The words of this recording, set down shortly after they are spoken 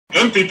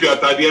NPP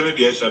at the end of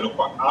the election.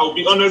 I'll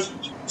be honest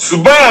with you.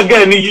 Subaya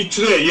again,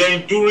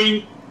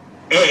 during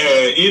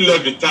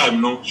 11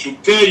 time, no,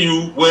 should tell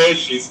you where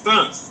she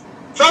stands.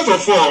 First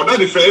of all, that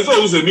is Fred.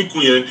 Always a new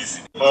queen.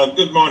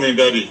 Good morning,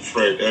 Daddy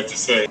Fred. I have to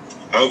say,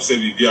 I hope say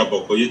the dear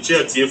Boko. You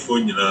chair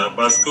phone, you know,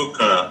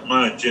 Bascoka,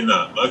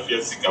 Margina, Mafia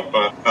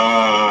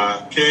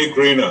Sikapa, K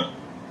Greener.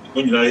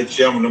 When you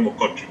chair no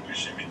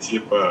contribution,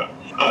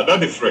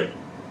 that is Fred.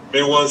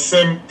 There was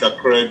some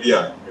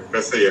Kakredia,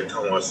 Professor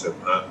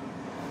Yakan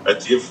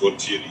at year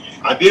 14.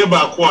 I dear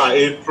Bakwa,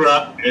 April,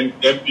 and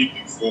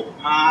NPP for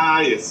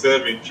high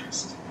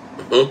self-interest.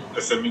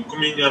 As a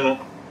Minkuminiano,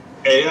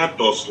 a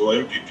dos or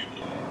NPP.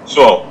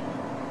 So,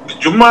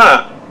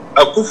 Juma,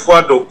 a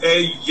Kufado, a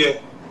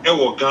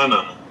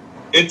Ghana.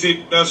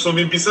 So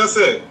maybe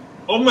say,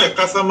 oh my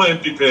customer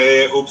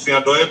NPP,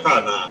 Opsia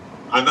Doepana,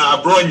 and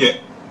a Bronye,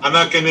 and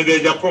a Canada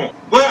Japan.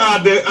 Where are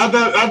the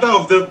other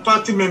of the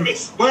party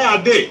members? Where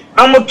are they?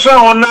 I'm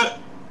trying on.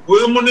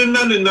 We're money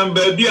none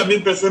number be a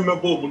mean person.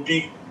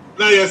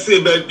 Now you say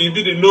that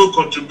maybe no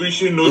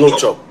contribution, no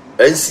job.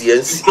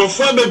 NCNC.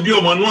 Confirm baby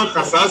on one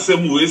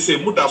Casasem will say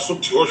Mutasu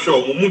or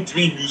show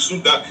Mutmi use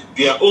that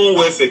their own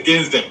words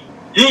against them.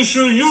 You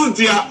should use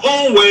their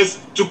own words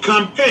to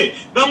campaign.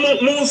 Now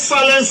more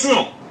silence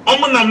no.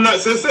 I'm not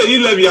say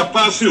 11 year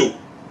pass you.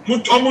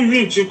 Mutomu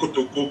Chinko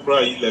to go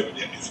cry 11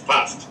 years. It's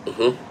past.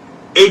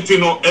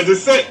 18 as I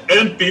say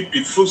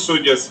NPP full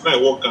soldiers now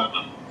walk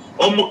on.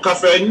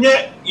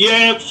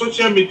 Yeah,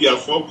 social media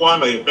for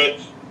one a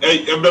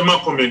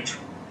commentary.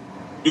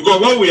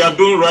 Because what we are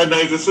doing right now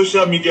is a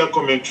social media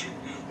commentary.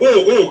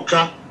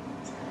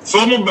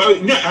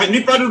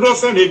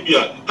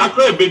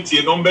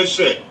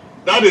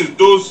 That is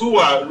those who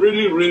are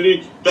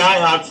really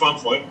die-hard fan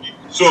for MP.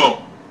 So,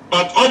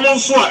 but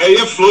almost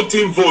a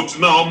floating vote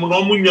now,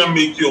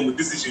 make your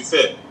decision.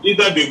 Say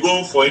either they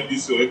go for it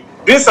this way.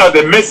 These are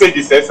the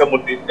messages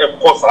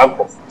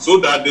so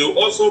that they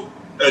also.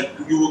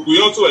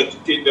 We also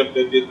educate them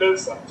that they learn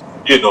something.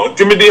 You know,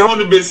 Timothy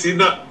Honey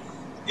now.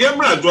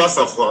 Address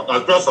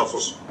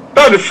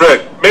that is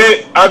Fred.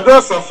 May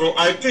address for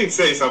I think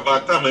say it's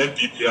about time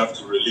NPP have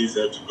to release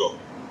her to go.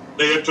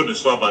 They have to the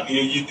swap and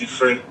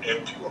different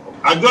MP.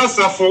 Address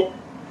for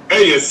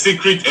a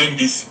secret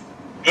NDC.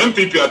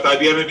 NPP at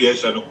the end of the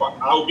election.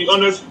 I'll be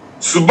honest.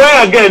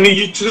 Subaya again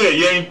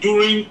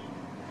during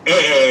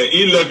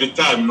 11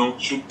 time no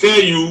should tell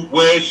you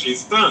where she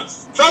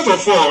stands. First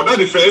of all, that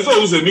is Fred.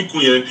 Always a new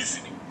queen NDC.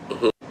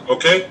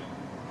 Okay.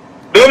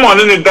 They want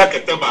to dark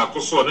at tobacco,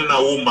 so then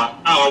a woman,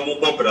 our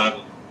mobile brand.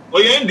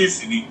 Or you end this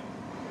city.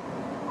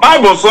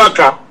 Bible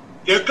Swaka,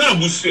 you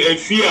can't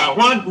fear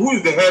one who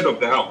is the head of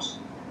the house.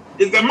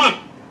 It's the man.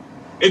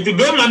 It's the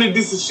very money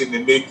decision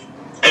they make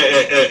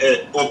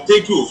or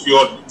take you of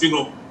your, you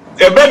know.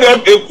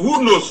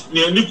 Who knows,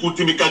 you put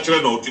me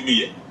catching or to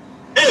me.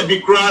 Be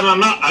crying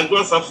and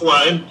address for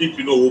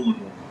NPP no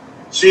woman.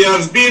 She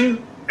has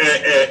been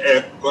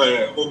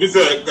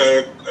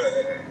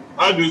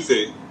how do you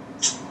say?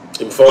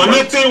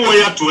 Connecting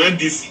wire to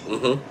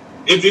NDC.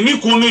 If you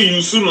need to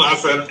use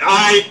as an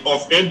eye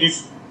of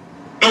NDC,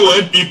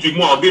 NPP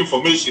more of the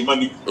information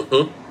money.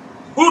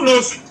 Who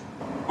knows it?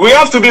 We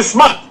have to be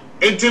smart.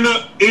 And you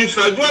know, if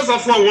I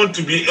just want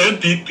to be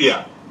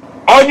NPP,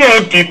 all your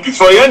NPP,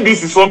 so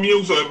NDC is from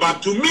you,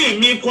 but to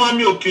me,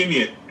 Kwame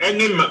opinion,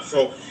 and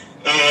for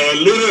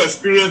little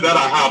experience that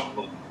I have.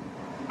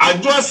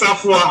 Adjoa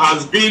Safwa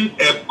has been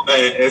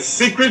a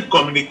secret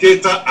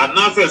communicator and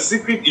also a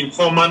secret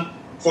informant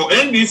for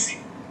NDC.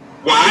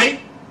 Why?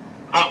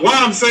 Why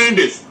I'm saying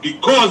this?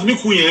 Because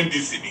Niku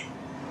NDC,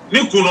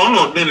 Niku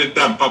no any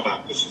time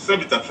papa, she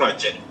said it a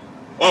fragile.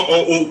 Or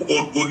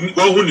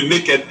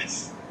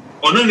nakedness.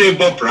 Or no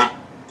neighbor bra.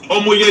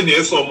 Or more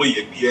yes or more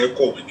ye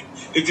call.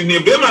 It's in a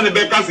Bema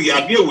Becca's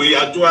idea way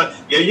Adjoa,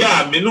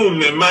 me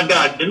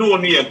mother, me no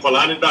near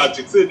Colani that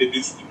she said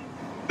this.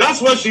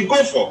 That's what she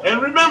go for.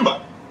 And remember,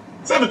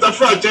 Senator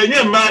Fragile,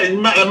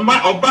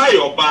 or buy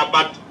or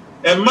but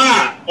a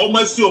ma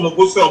almost see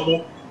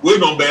we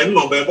no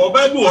but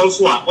Bible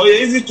also are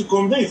easy to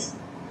convince,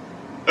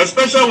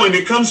 especially when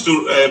it comes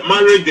to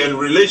marriage and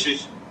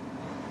relationship.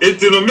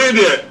 It's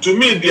to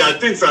me there are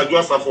things I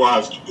just have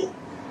has to go.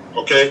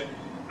 Okay,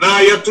 now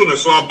you have to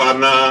know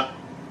about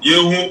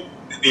you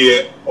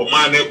the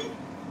Omane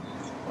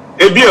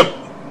Ebia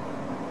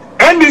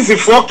and this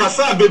is for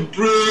Casa be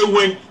pray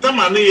when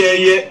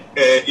Tamani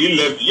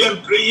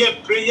 11 pray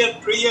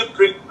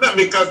now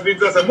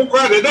because I'm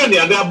quite then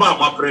and about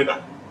my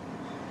prayer.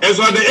 And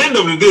so at the end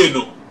of the day,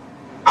 no,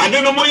 I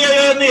don't know more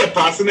near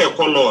passing a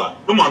color,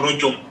 no man no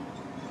jump.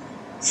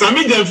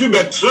 Sami Janfi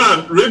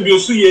Betran, radio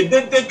suye,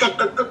 they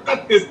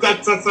cut this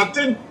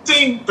certain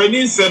thing,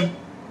 Peninsem,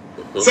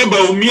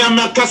 Sabawumia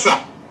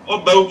Macassa,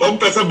 or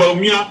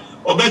Bawumia,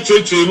 or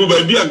Betche,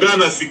 baby a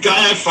Ghana, Sika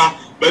Efa,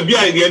 baby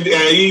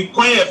I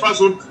quiet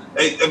fast, a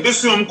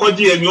bisium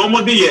Koji and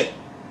Yomodi.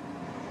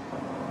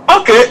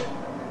 Okay.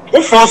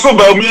 If also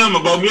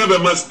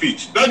Bawumia my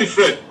speech, that is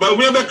Fred.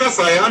 Bawumia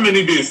Becassa, how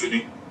many days in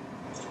it?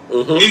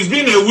 It's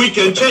been a week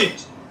and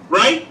change,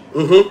 right?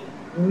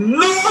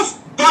 Nobody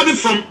nobody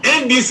from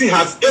NDC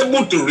has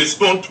able to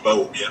respond to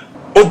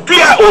BAWOMIA.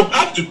 Opia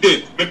up to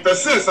date, the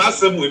person has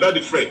some without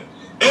the friend.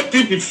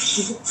 NPP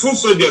full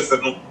soldiers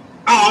no.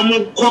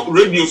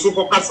 Radio so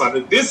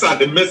these are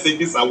the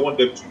messages I want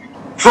them to read.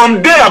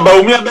 From there,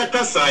 BAWOMIA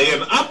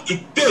Beka up to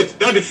date,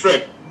 that the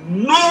friend,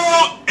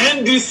 no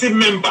NDC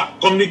member,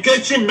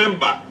 communication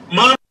member,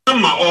 mama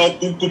or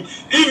kukum,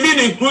 even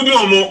including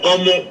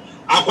Omo,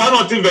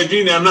 Aquanoti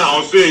Virginia now,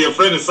 or say your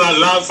friend is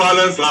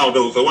silence loud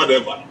or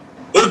whatever.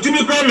 That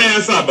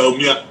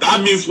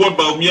means what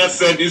BAWOMIA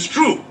said is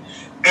true.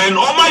 And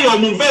all my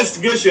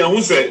investigation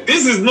who said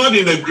this is not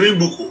in the green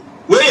book,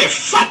 where a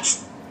fact.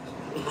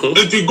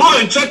 If you go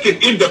and check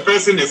it if the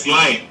person is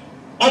lying.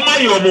 All my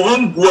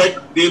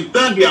homework, they've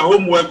done their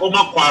homework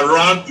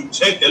around to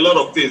check a lot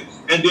of things,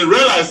 and they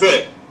realize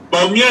that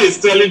BAWOMIA is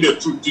telling the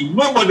truth.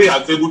 Nobody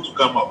has able to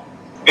come up.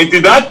 And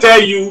did I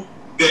tell you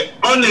the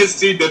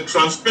honesty, the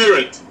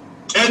transparent,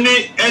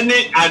 any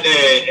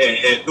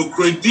the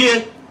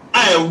criteria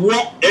I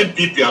walk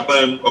NPP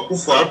about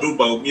Akufo-Addo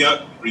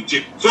BAWOMIA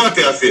regime. So what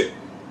I say,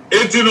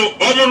 it you know,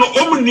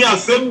 omni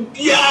asem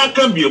bia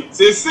can be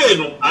say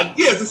no. I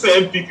guess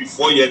say NPP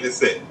 4 years they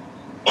say.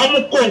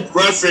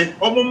 Compress,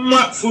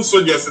 full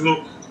soldiers, you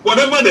know,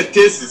 whatever the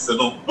case is, you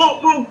know,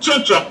 no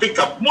church pick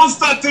up, no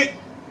starting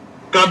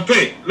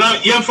campaign. Now,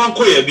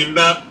 Yanfanko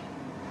Yadina,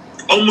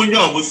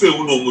 Omunya will say,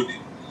 no moody.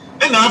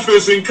 And after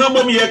saying,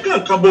 BAWOMIA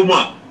can't come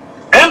on.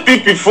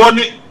 NPP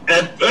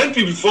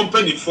 4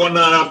 penny for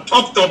now,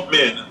 top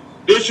men.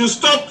 They should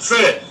stop,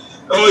 say,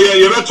 oh, yeah,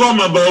 you better talk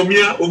about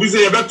BAWOMIA, or we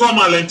say, you better talk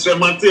about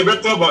Lentremante, you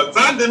better talk about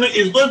that, then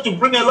it's going to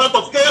bring a lot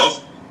of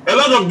chaos. A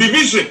lot of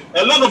division,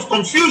 a lot of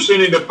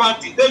confusion in the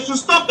party. They should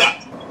stop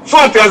that.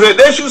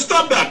 They should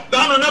stop that.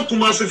 Down on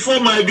Kumasi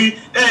for might be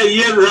a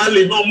year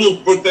rally, no more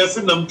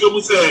protesting. Them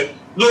people say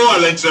no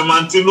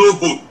Alentramanti, no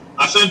vote.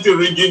 Ashanti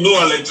Rigi, no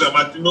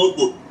Alentramanti, no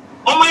vote.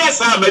 Oh my yes,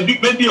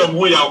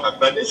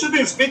 they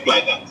shouldn't speak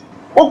like that.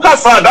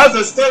 Okasa, that's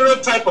a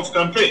stereotype of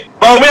campaign.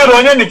 BAWOMIA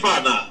don't any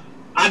partner.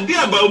 And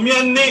there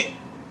BAWOMIA ne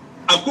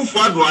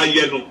Akufo-Addo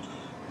ayeno.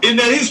 In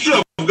the history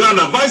of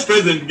Ghana, Vice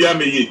President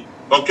Biameye,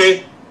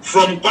 okay?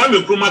 From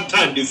Kwame Nkrumah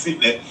time, they see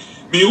that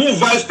me who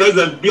Vice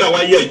President be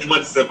our year Juma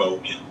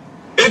BAWOMIA.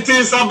 It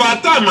is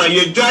about time I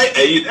jai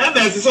and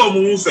as is all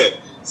who said,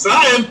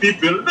 Science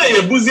people, they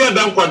are busier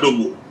than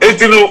Quadomo. It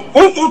you know,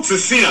 who puts the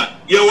singer,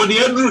 you want the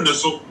Andrew,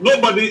 so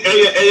nobody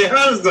a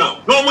hands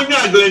down. No money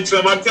I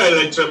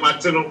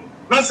Alentramatino.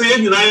 Not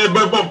saying I a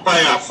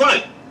vampire,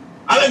 fine.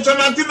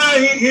 Alentramatino,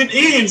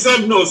 he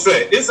himself no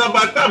say. It's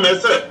about time I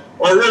said.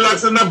 Or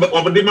relaxing about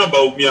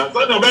BAWOMIA.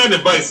 So no bad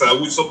advice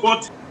we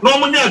support. No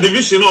money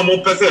division or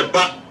more percent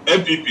back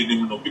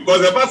NPP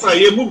because the pass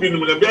I moving in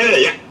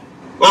the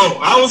oh,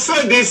 I will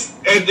say this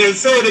and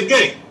say it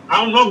again.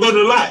 I'm not going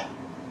to lie.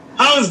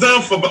 Hands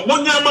down for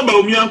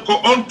BAWOMIA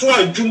on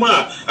to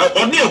Juma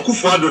on near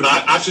Akufo-Addo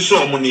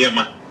Ashisho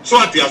Muniema. So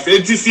at the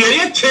it is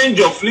a change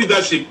of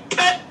leadership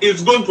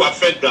is going to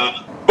affect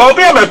Ghana.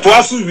 BAWOMIA to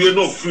us we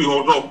no free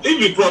or no. If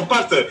you from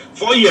past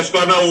 4 years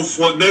now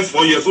for next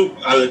 4 years, you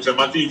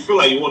feel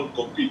like you want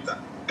to compete.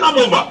 Come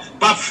over.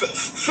 But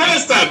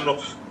first time no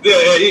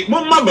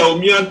Mama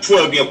BAWOMIA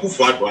 12 year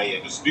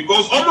Akufo-Addo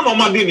because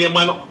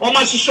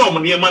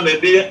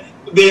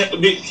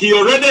he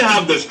already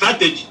have the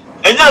strategy.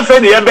 And you say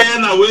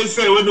the we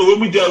say when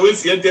we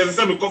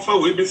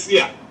see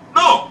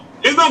no,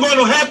 it's not going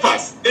to help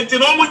us. It's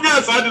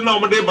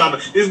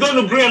going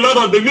to bring a lot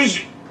of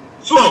division.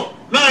 So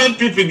now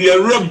NPP their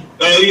room,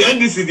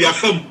 NDC their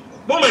firm.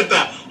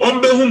 Momenta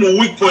on the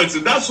weak points.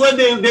 That's why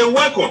they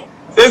work on.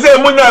 They say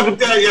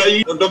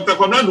Dr.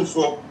 Konadu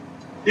for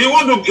he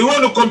want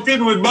to compete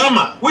with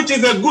Bama, which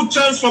is a good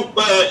chance for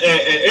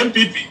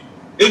NPP.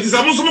 It is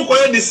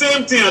the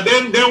same thing,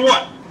 and then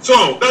what?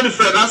 So that is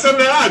fair. I said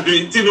they are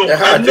doing,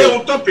 and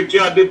they topic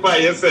here they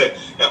buy say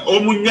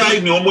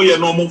Omunya ni Omoye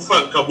no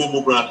Mufan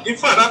Kabomo brand. In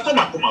fact, that's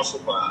Tomakuma so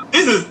far.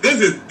 This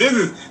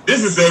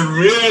is a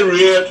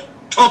real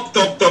top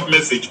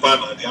message,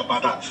 partner.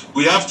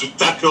 We have to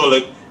tackle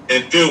it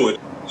and deal with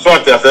it. So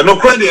I said, no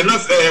credit,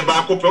 not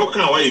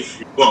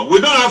well, we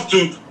don't have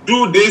to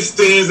do these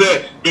things.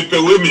 It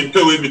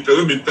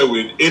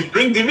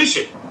brings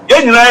division.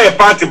 A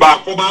party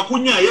back for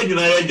Bakunya,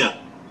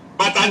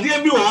 but I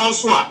didn't be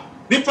also.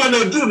 Nipa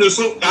do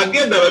so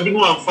again that have been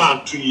one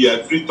fan 2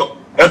 years free talk.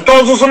 A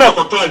thousand so now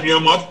control your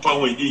mouth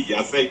power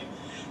I say.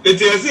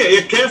 It is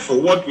here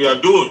careful what we are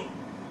doing.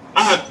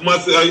 I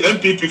must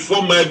NPP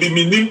form might be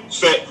meaning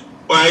say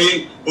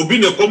why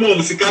Obina Como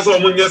Musicasa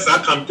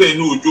Munyasa campaign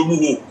no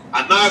Jomu.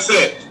 And I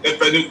say a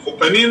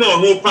penny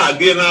no pa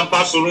again and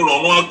Barcelona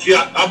or no Kia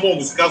Amo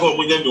Musicasa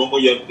Munya.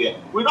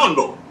 We don't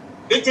know.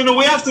 It, you know,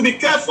 we have to be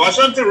careful.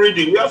 Ashanti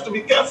reading, we have to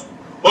be careful.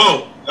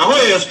 Oh,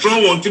 a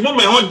strong one. To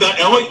moment,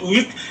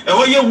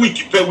 a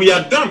week, but we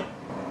are done.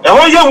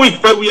 A week,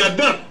 but we are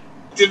done.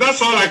 See,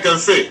 that's all I can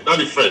say.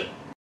 Not a friend.